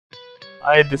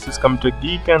Hi, this is Computer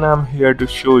Geek and I'm here to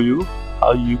show you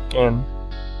how you can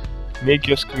make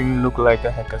your screen look like a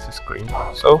hacker's screen.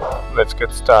 So let's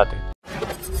get started.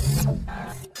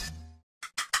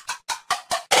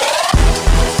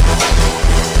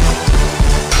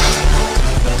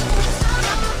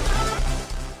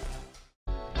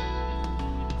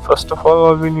 First of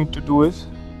all we need to do is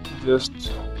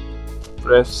just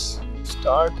press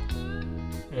start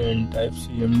and type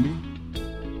CMD.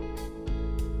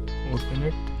 Open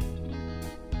it,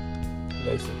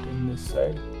 place it in this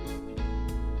side,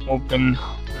 open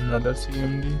another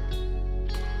CMD,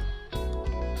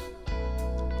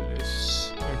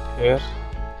 place it here.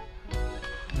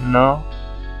 Now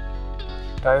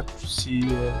type CD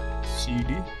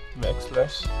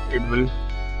backslash, it will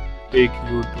take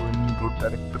you to a new root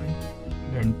directory.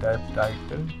 Then type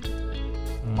title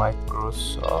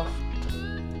Microsoft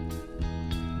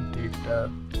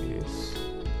database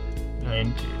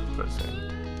 98%.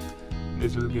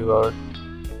 This will give our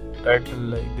title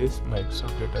like this: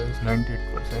 Microsoft database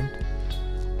 98%,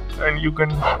 and you can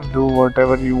do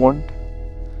whatever you want,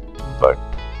 but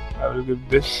I will give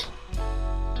this.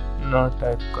 Now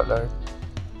type color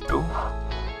 2,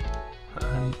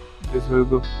 and this will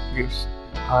gives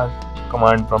our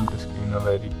command prompt screen a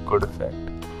very good effect.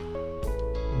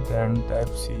 Then type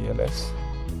CLS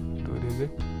to erase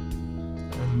it,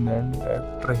 and then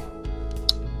type try.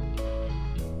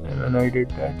 And when I did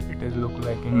that, it is look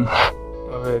like in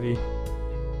a very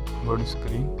good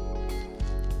screen.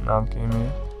 Now came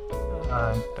here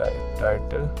and type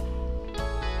title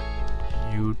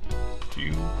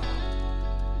YouTube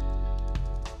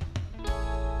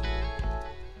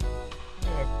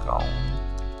account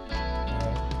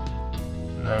at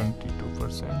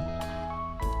 92%,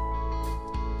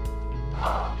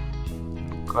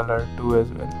 color 2 as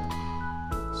well,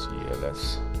 CLS.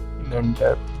 Then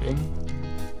type ping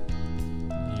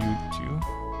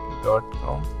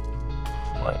youtube.com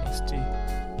 -t.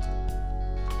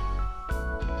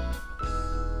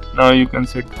 Now you can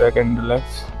sit back and relax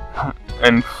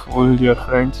and fool your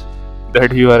friends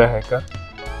that you are a hacker.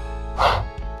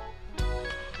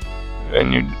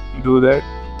 When you do that,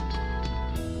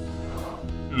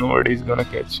 nobody is gonna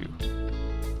catch you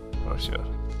for sure.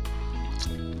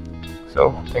 So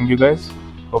thank you guys,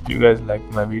 hope you guys liked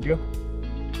my video.